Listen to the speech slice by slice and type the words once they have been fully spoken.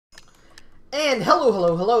And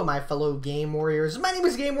hello, my fellow Game Warriors. My name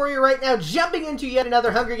is Game Warrior right now, jumping into yet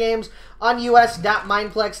another Hunger Games on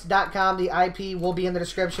us.mineplex.com. The IP will be in the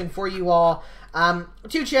description for you all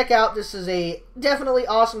to check out. This is a definitely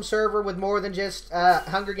awesome server with more than just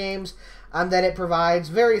Hunger Games that it provides.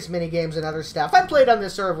 Various mini games and other stuff. I played on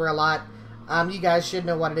this server a lot. You guys should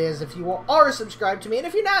know what it is if you are subscribed to me. And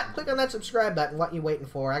if you're not, click on that subscribe button. What you waiting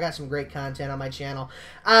for? I got some great content on my channel.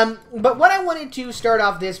 But what I wanted to start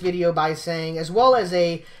off this video by saying, as well as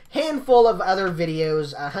a handful of other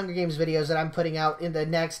videos, Hunger Games videos that I'm putting out in the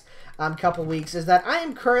next couple weeks, is that I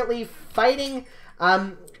am currently fighting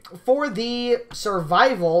for the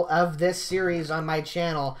survival of this series on my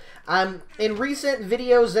channel. In recent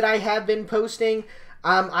videos that I have been posting,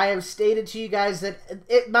 I have stated to you guys that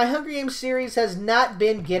my Hunger Games series has not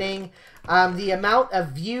been getting the amount of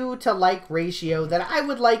view to like ratio that I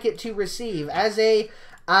would like it to receive. As a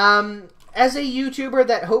YouTuber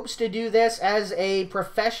that hopes to do this as a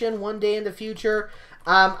profession one day in the future,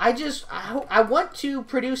 I want to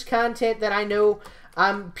produce content that I know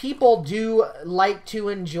people do like to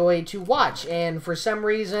enjoy to watch. And for some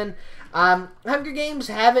reason, Hunger Games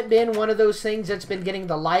haven't been one of those things that's been getting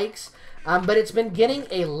the likes. But it's been getting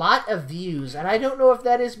a lot of views, and I don't know if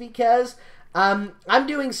that is because I'm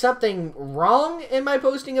doing something wrong in my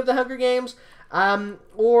posting of the Hunger Games,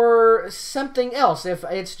 or something else. If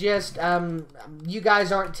it's just you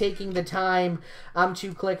guys aren't taking the time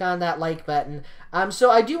to click on that like button.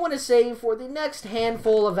 So I do want to say for the next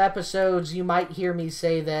handful of episodes, you might hear me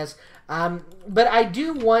say this, but I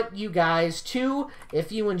do want you guys to,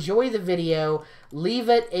 if you enjoy the video, leave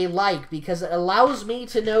it a like, because it allows me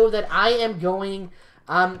to know that I am going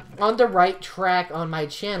on the right track on my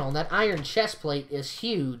channel. And that iron chest plate is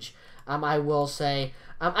huge, I will say.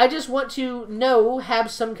 I just want to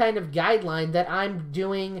have some kind of guideline that I'm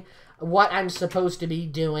doing what I'm supposed to be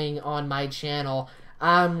doing on my channel.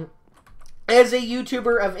 As a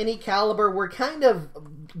YouTuber of any caliber, we're kind of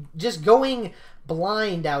just going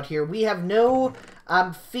blind out here. We have no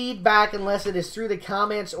feedback unless it is through the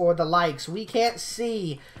comments or the likes. We can't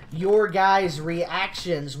see your guys'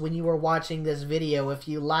 reactions when you are watching this video. If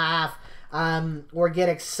you laugh or get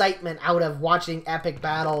excitement out of watching epic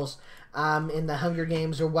battles in the Hunger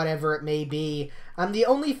Games or whatever it may be. The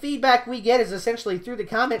only feedback we get is essentially through the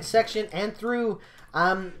comment section and through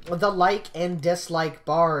the like and dislike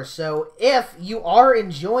bars. So if you are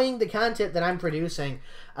enjoying the content that I'm producing,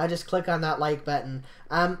 just click on that like button.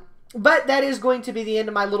 But that is going to be the end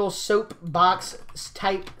of my little soapbox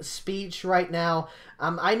type speech right now.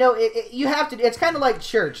 I know you have to. It's kind of like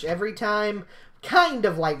church. Every time, kind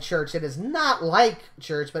of like church. It is not like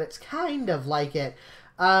church, but it's kind of like it.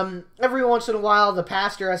 Every once in a while, the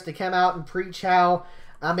pastor has to come out and preach how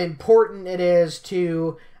important it is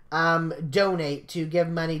to donate, to give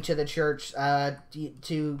money to the church,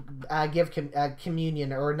 to give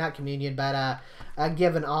communion, or not communion, but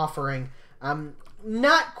give an offering.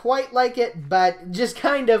 Not quite like it, but just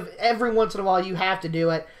kind of every once in a while you have to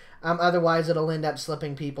do it. Otherwise, it'll end up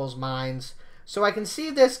slipping people's minds. So I can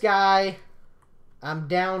see this guy. I'm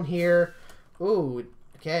down here. Ooh,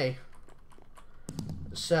 okay.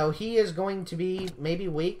 So he is going to be maybe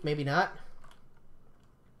weak, maybe not.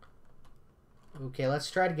 Okay,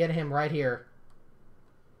 let's try to get him right here.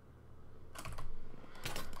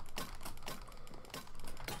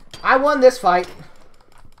 I won this fight.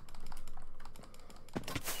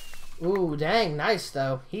 Ooh, dang, nice,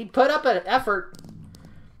 though. He put up an effort.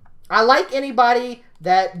 I like anybody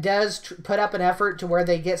that does put up an effort to where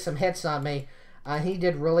they get some hits on me. He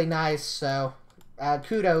did really nice, so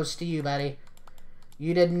kudos to you, buddy.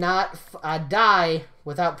 You did not die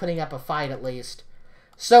without putting up a fight, at least.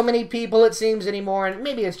 So many people, it seems, anymore, and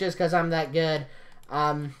maybe it's just because I'm that good,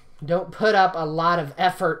 don't put up a lot of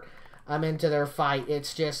effort into their fight.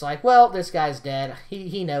 It's just like, well, this guy's dead.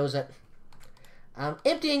 He knows it. I'm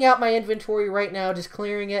emptying out my inventory right now, just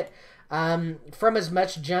clearing it from as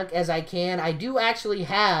much junk as I can. I do actually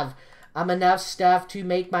have enough stuff to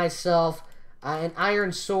make myself an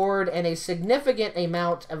iron sword and a significant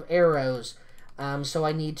amount of arrows. So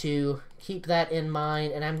I need to keep that in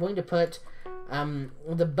mind, and I'm going to put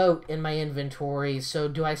the boat in my inventory. So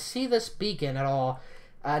do I see this beacon at all?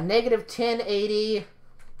 Negative 1080,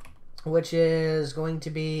 which is going to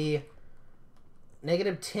be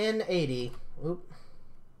negative 1080. Oop.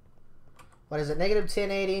 What is it? Negative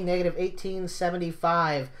 1080, negative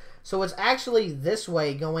 1875. So it's actually this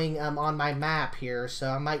way going on my map here.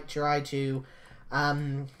 So I might try to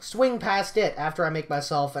swing past it after I make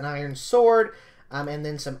myself an iron sword and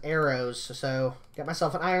then some arrows. So got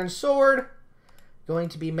myself an iron sword. Going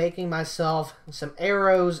to be making myself some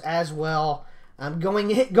arrows as well. I'm going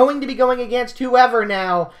to be going against whoever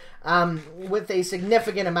now with a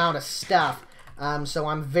significant amount of stuff. So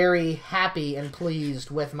I'm very happy and pleased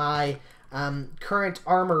with my current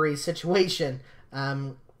armory situation,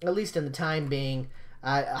 at least in the time being.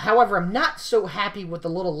 However, I'm not so happy with the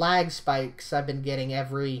little lag spikes I've been getting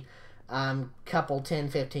every couple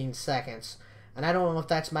 10-15 seconds. And I don't know if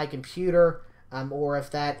that's my computer or if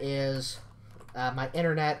that is my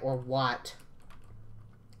internet or what.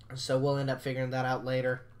 So we'll end up figuring that out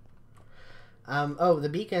later. Oh, the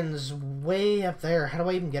beacon's way up there. How do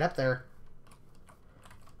I even get up there?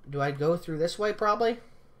 Do I go through this way, probably?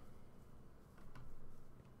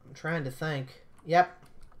 I'm trying to think. Yep.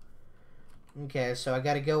 Okay, so I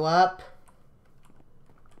gotta go up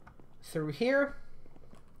through here.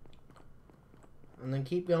 And then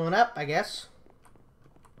keep going up, I guess.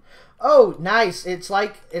 Oh, nice. It's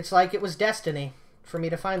like it was destiny for me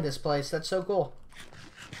to find this place. That's so cool.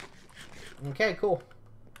 Okay, cool.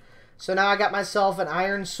 So now I got myself an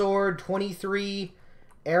iron sword, 23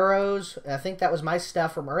 arrows. I think that was my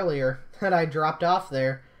stuff from earlier that I dropped off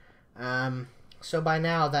there. So by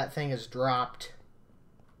now that thing is dropped.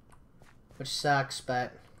 Which sucks,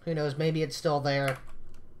 but who knows, maybe it's still there.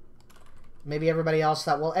 Maybe everybody else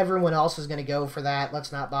thought, well, everyone else is going to go for that.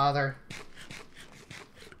 Let's not bother.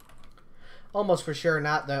 Almost for sure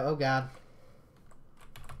not, though. Oh, God.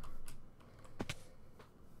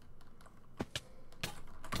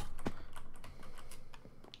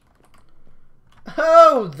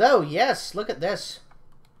 Oh, though, yes. Look at this.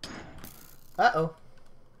 Uh-oh.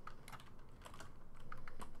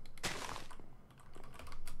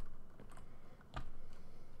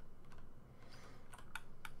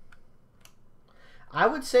 I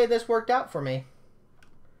would say this worked out for me.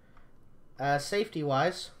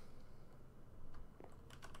 Safety-wise.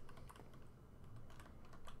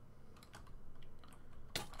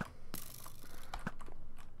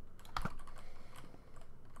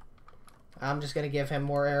 I'm just going to give him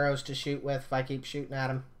more arrows to shoot with if I keep shooting at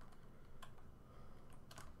him.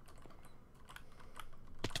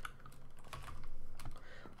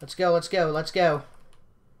 Let's go, let's go, let's go.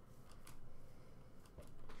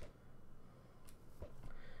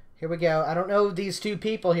 Here we go. I don't know these two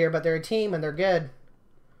people here, but they're a team and they're good.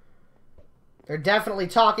 They're definitely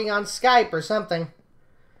talking on Skype or something.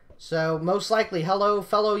 So, most likely, hello,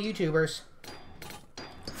 fellow YouTubers.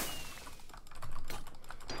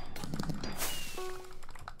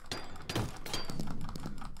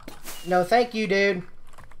 No, thank you, dude.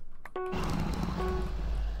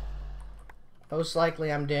 Most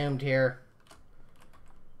likely I'm doomed here.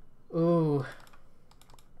 Ooh.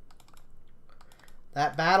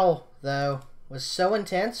 That battle, though, was so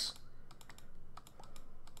intense.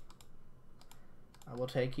 I will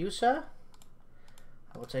take you, sir.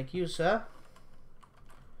 I will take you, sir.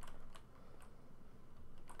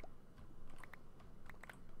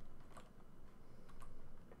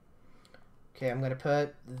 Okay, I'm going to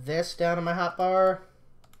put this down on my hotbar.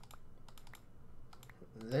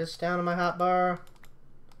 This down on my hotbar.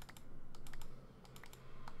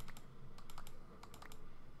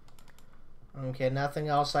 Okay, nothing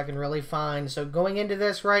else I can really find. So going into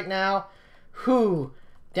this right now, whew,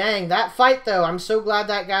 dang, that fight though, I'm so glad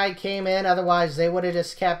that guy came in. Otherwise, they would have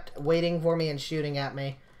just kept waiting for me and shooting at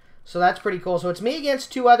me. So that's pretty cool. So it's me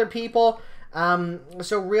against two other people.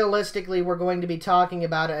 So realistically, we're going to be talking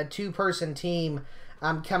about a two-person team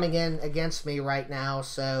coming in against me right now.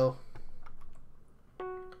 So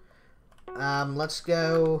let's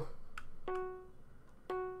go.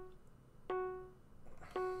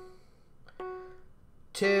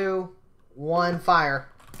 2, 1, fire.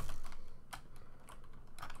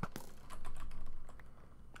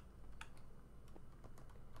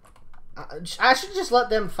 I should just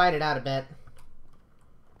let them fight it out a bit.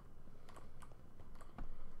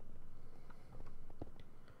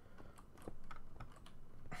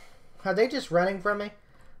 Are they just running from me?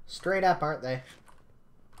 Straight up, aren't they?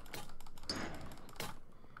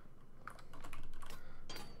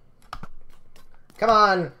 Come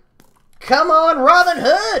on. Come on, Robin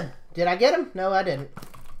Hood! Did I get him? No, I didn't.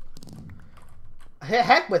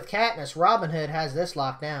 Heck with Katniss. Robin Hood has this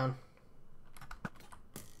locked down.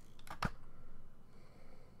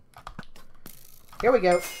 Here we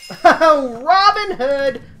go. Robin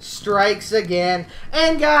Hood strikes again.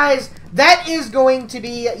 And guys, that is going to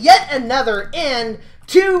be yet another end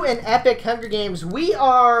to an epic Hunger Games. We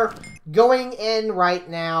are going in right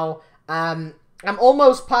now. I'm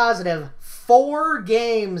almost positive 4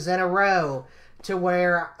 games in a row to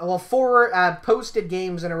where, well, 4 posted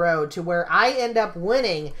games in a row to where I end up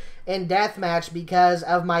winning in deathmatch because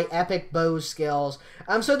of my epic bow skills.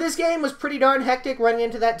 So this game was pretty darn hectic running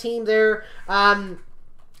into that team there.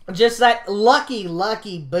 Just that lucky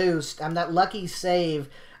boost, that lucky save.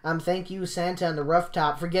 Thank you, Santa on the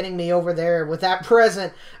rooftop, for getting me over there with that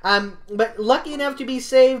present. But lucky enough to be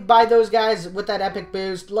saved by those guys with that epic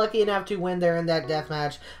boost. Lucky enough to win there in that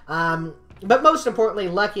deathmatch. But most importantly,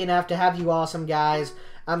 lucky enough to have you awesome guys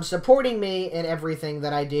supporting me in everything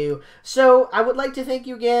that I do. So I would like to thank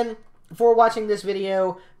you again for watching this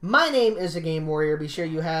video. My name is TheGameWarrior. Be sure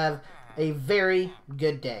you have a very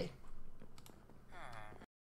good day.